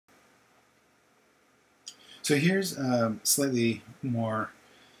So here's a slightly more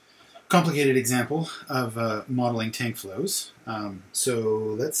complicated example of modeling tank flows. So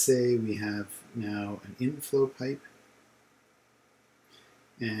let's say we have now an inflow pipe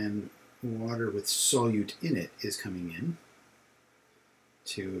and water with solute in it is coming in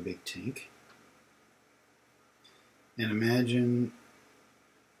to a big tank. And imagine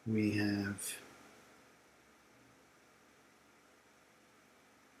we have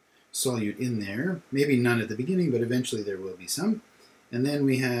solute in there, maybe none at the beginning, but eventually there will be some. And then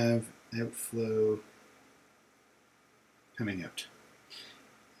we have outflow coming out.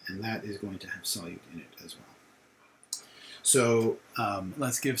 And that is going to have solute in it as well. So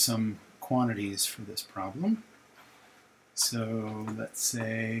let's give some quantities for this problem. So let's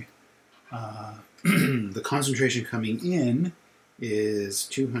say the concentration coming in is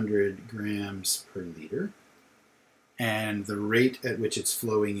 200 grams per liter. And the rate at which it's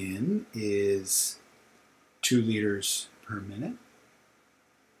flowing in is 2 liters per minute.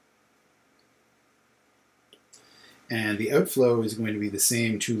 And the outflow is going to be the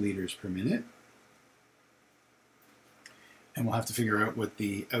same 2 liters per minute. And we'll have to figure out what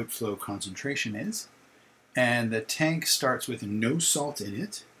the outflow concentration is. And the tank starts with no salt in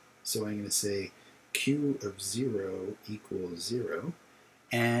it. So I'm going to say Q of 0 equals 0.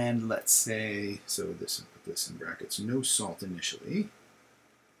 And let's say, so this, put this in brackets, no salt initially.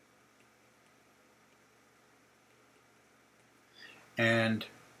 And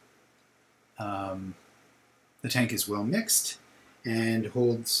the tank is well mixed and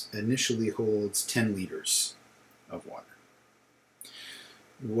initially holds 10 liters of water.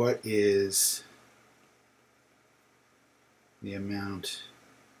 What is the amount,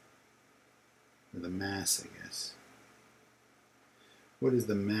 or the mass, I guess? What is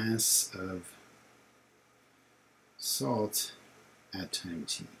the mass of salt at time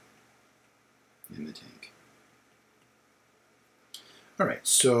t in the tank? All right,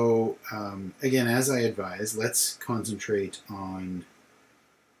 so again, as I advised, let's concentrate on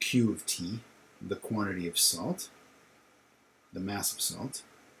Q of t, the quantity of salt, the mass of salt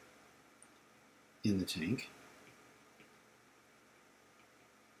in the tank.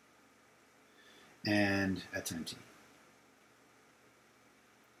 And at time t.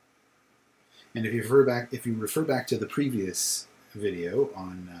 And if you refer back to the previous video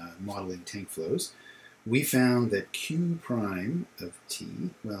on modeling tank flows, we found that Q prime of t,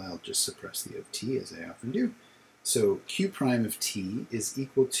 well, I'll just suppress the of t as I often do. So Q prime of t is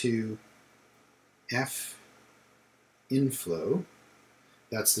equal to F inflow,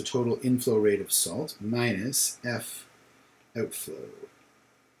 that's the total inflow rate of salt, minus F outflow.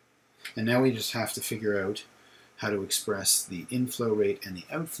 And now we just have to figure out how to express the inflow rate and the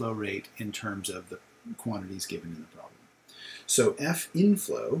outflow rate in terms of the quantities given in the problem. So F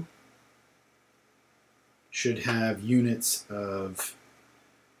inflow should have units of,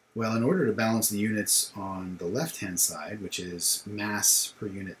 well, in order to balance the units on the left-hand side, which is mass per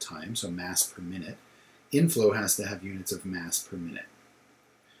unit time, so mass per minute, inflow has to have units of mass per minute.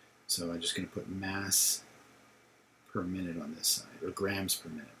 So I'm just going to put mass per minute on this side, or grams per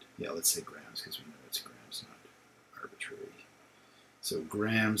minute. Yeah, let's say grams, because we know it's grams, not arbitrary. So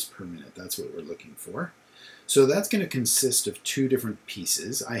grams per minute, that's what we're looking for. So that's going to consist of two different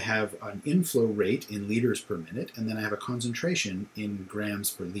pieces. I have an inflow rate in liters per minute, and then I have a concentration in grams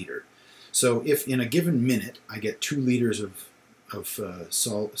per liter. So if in a given minute I get 2 liters of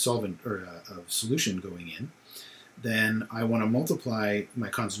solvent or of solution going in, then I want to multiply my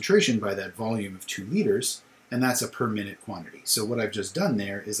concentration by that volume of 2 liters, and that's a per minute quantity. So what I've just done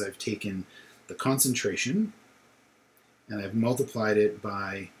there is I've taken the concentration and I've multiplied it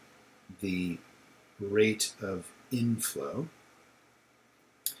by the rate of inflow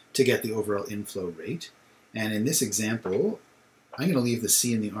to get the overall inflow rate. And in this example, I'm going to leave the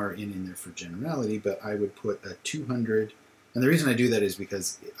C and the R in there for generality, but I would put a 200, and the reason I do that is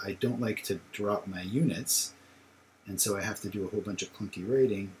because I don't like to drop my units, and so I have to do a whole bunch of clunky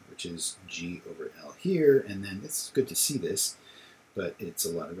writing, which is G over L here, and then it's good to see this, but it's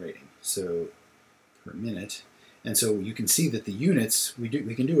a lot of writing. So per minute. And so you can see that the units, we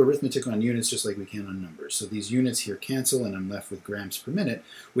can do arithmetic on units just like we can on numbers. So these units here cancel, and I'm left with grams per minute,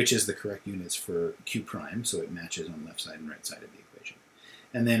 which is the correct units for Q prime, so it matches on left side and right side of the equation.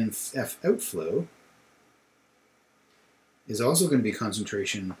 And then F outflow is also going to be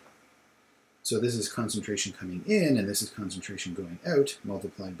concentration. So this is concentration coming in, and this is concentration going out,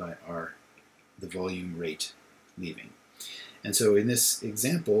 multiplied by R, the volume rate leaving. And so in this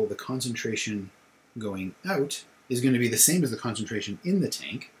example, the concentration going out is going to be the same as the concentration in the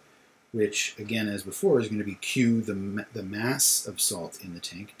tank, which, again, as before, is going to be Q, the mass of salt in the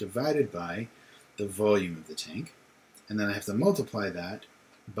tank, divided by the volume of the tank, and then I have to multiply that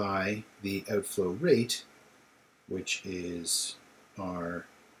by the outflow rate, which is R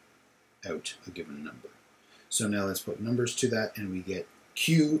out, a given number. So now let's put numbers to that, and we get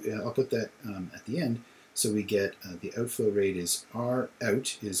Q. I'll put that at the end. So we get the outflow rate is R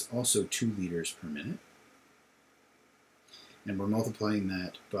out is also 2 liters per minute. And we're multiplying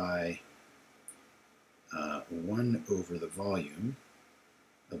that by 1 over the volume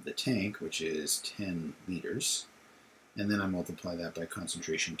of the tank, which is 10 liters. And then I multiply that by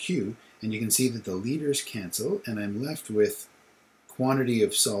concentration Q. And you can see that the liters cancel, and I'm left with quantity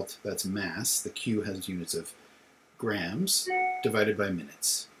of salt, that's mass. The Q has units of grams, divided by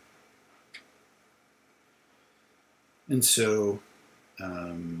minutes. And so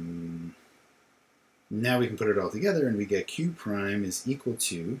now we can put it all together, and we get Q prime is equal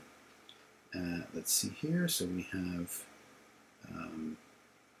to, let's see here, so we have,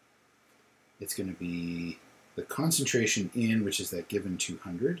 it's going to be the concentration in, which is that given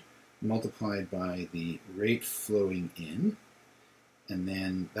 200, multiplied by the rate flowing in, and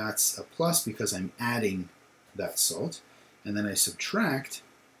then that's a plus because I'm adding that salt, and then I subtract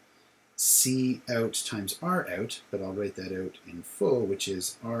C out times R out, but I'll write that out in full, which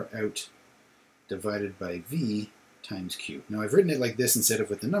is R out divided by V times Q. Now I've written it like this instead of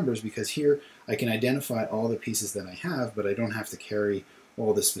with the numbers because here I can identify all the pieces that I have, but I don't have to carry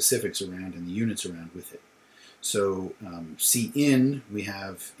all the specifics around and the units around with it. So C in we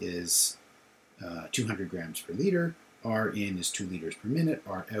have is 200 grams per liter, R in is 2 liters per minute,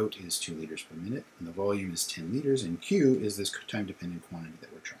 R out is 2 liters per minute, and the volume is 10 liters, and Q is this time-dependent quantity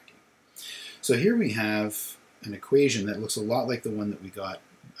that we're tracking. So here we have an equation that looks a lot like the one that we got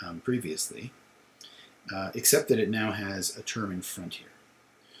previously, except that it now has a term in front here.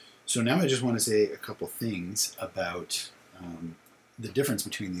 So now I just want to say a couple things about the difference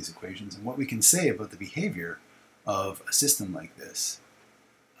between these equations and what we can say about the behavior of a system like this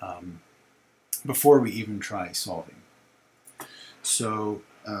before we even try solving. So,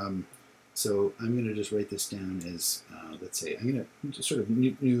 so I'm going to just write this down as, let's say, I'm going to sort of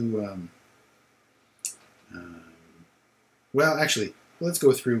well, actually, let's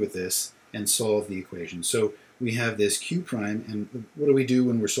go through with this and solve the equation. So we have this Q prime, and what do we do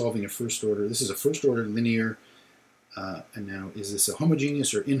when we're solving a first order? This is a first order linear, and now is this a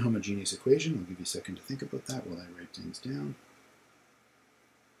homogeneous or inhomogeneous equation? I'll give you a second to think about that while I write things down.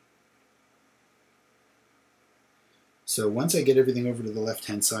 So once I get everything over to the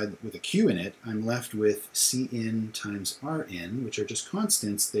left-hand side with a Q in it, I'm left with C in times R in, which are just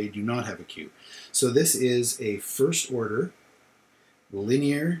constants. They do not have a Q. So this is a first-order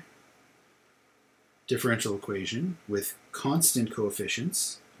linear differential equation with constant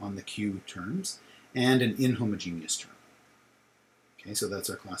coefficients on the Q terms and an inhomogeneous term. Okay, so that's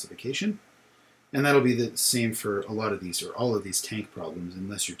our classification. And that'll be the same for a lot of these, or all of these tank problems,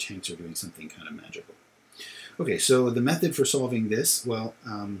 unless your tanks are doing something kind of magical. Okay, so the method for solving this, well,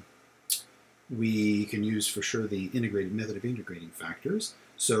 we can use for sure the method of integrating factors.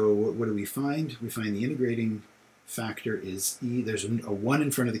 So what do we find? We find the integrating factor is E. There's a 1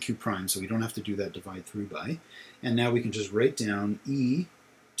 in front of the Q prime, so we don't have to do that divide through by. And now we can just write down E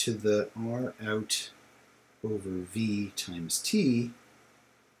to the R out over V times T,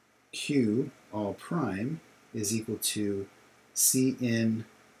 Q all prime, is equal to C in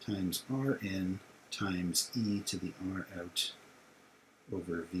times R in times E to the R out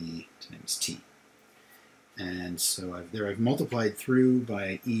over V times T. And so I've multiplied through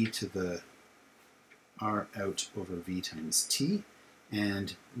by E to the R out over V times T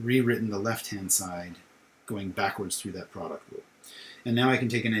and rewritten the left-hand side going backwards through that product rule. And now I can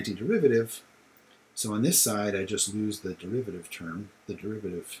take an antiderivative. So on this side, I just lose the derivative term, the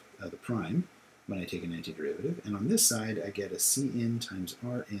derivative, the prime, when I take an antiderivative. And on this side, I get a C in times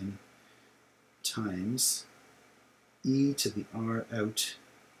R in times E to the R out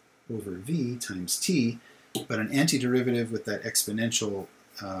over V times T, but an antiderivative with that exponential,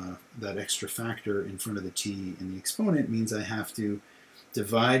 that extra factor in front of the T in the exponent means I have to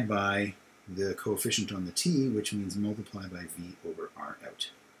divide by the coefficient on the T, which means multiply by V over R out.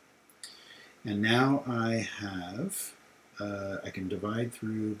 And now I have, I can divide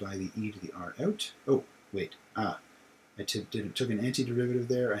through by the E to the R out. Oh, wait, I took an antiderivative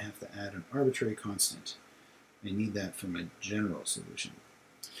there. I have to add an arbitrary constant. I need that for my general solution.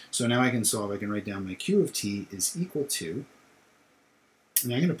 So now I can solve. I can write down my Q of T is equal to,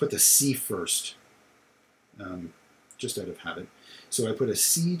 and I'm going to put the C first, just out of habit. So I put a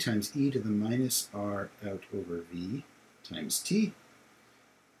C times E to the minus R out over V times T,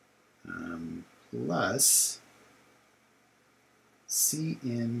 plus C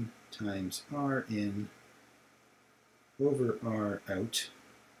in times R in over R out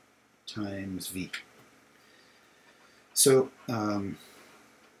times V. So, yeah,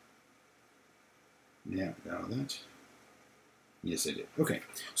 got all that. Yes, I did. Okay,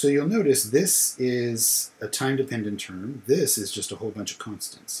 so you'll notice this is a time-dependent term. This is just a whole bunch of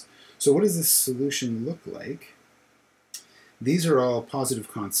constants. So what does this solution look like? These are all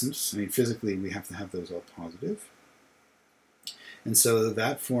positive constants. I mean, physically, we have to have those all positive. And so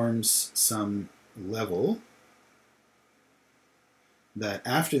that forms some level that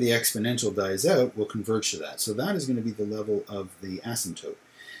after the exponential dies out will converge to that. So that is going to be the level of the asymptote.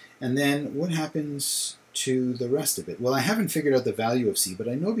 And then what happens to the rest of it? Well, I haven't figured out the value of C, but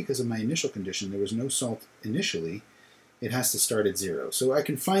I know because of my initial condition, there was no salt initially, it has to start at 0. So I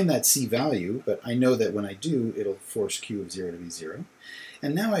can find that C value, but I know that when I do, it'll force Q of 0 to be 0.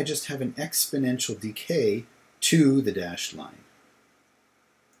 And now I just have an exponential decay to the dashed line.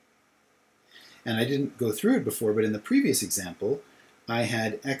 And I didn't go through it before, but in the previous example, I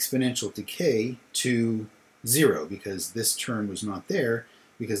had exponential decay to 0 because this term was not there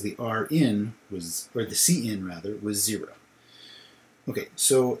because the R in was, or the C in rather, was 0. Okay,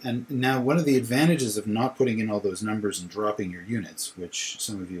 so, and now one of the advantages of not putting in all those numbers and dropping your units, which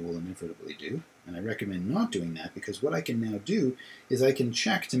some of you will inevitably do, and I recommend not doing that because what I can now do is I can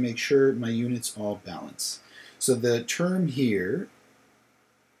check to make sure my units all balance. So the term here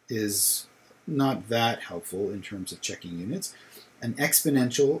is not that helpful in terms of checking units. An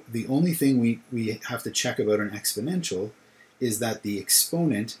exponential, the only thing we have to check about an exponential is that the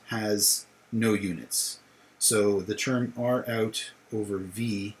exponent has no units. So the term R out over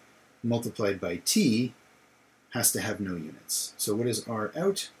V multiplied by T has to have no units. So what is R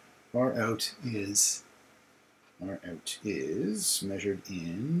out? R out is measured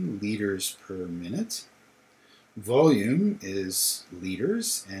in liters per minute. Volume is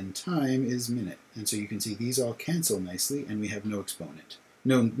liters, and time is minute. And so you can see these all cancel nicely, and we have no exponent,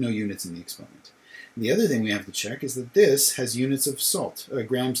 no units in the exponent. And the other thing we have to check is that this has units of salt,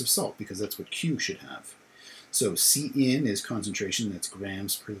 grams of salt, because that's what Q should have. So C in is concentration, that's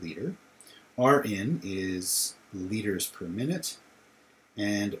grams per liter. R in is liters per minute,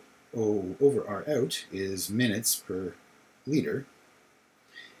 and O over R out is minutes per liter.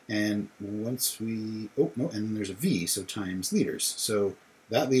 And once we, oh no, and then there's a V, so times liters. So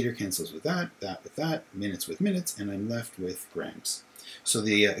that liter cancels with that with that, minutes with minutes, and I'm left with grams. So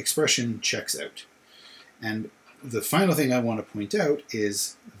the expression checks out. And the final thing I want to point out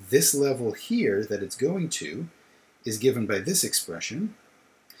is this level here that it's going to is given by this expression.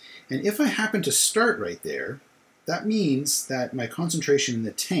 And if I happen to start right there, that means that my concentration in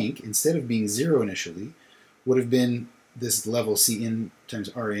the tank, instead of being 0 initially, would have been this level C in times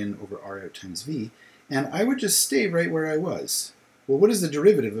R in over R out times V, and I would just stay right where I was. Well, what is the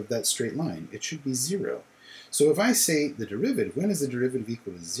derivative of that straight line? It should be 0. So if I say the derivative, when is the derivative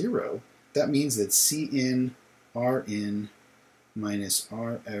equal to 0? That means that C in R in minus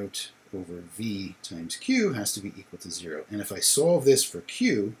R out over V times Q has to be equal to 0. And if I solve this for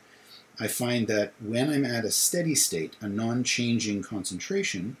Q, I find that when I'm at a steady state, a non-changing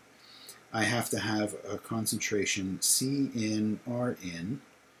concentration, I have to have a concentration C in R in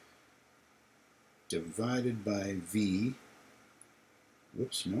divided by V,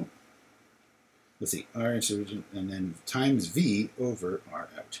 whoops, no, let's see, R in, and then times V over R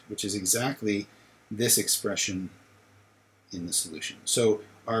out, which is exactly this expression in the solution. So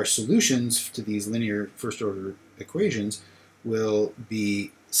our solutions to these linear first order equations will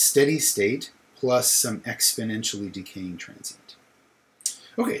be steady state plus some exponentially decaying transient.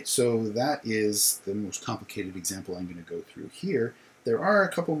 Okay, so that is the most complicated example I'm going to go through here. There are a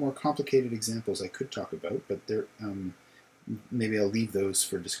couple more complicated examples I could talk about, but maybe I'll leave those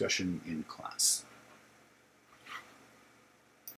for discussion in class.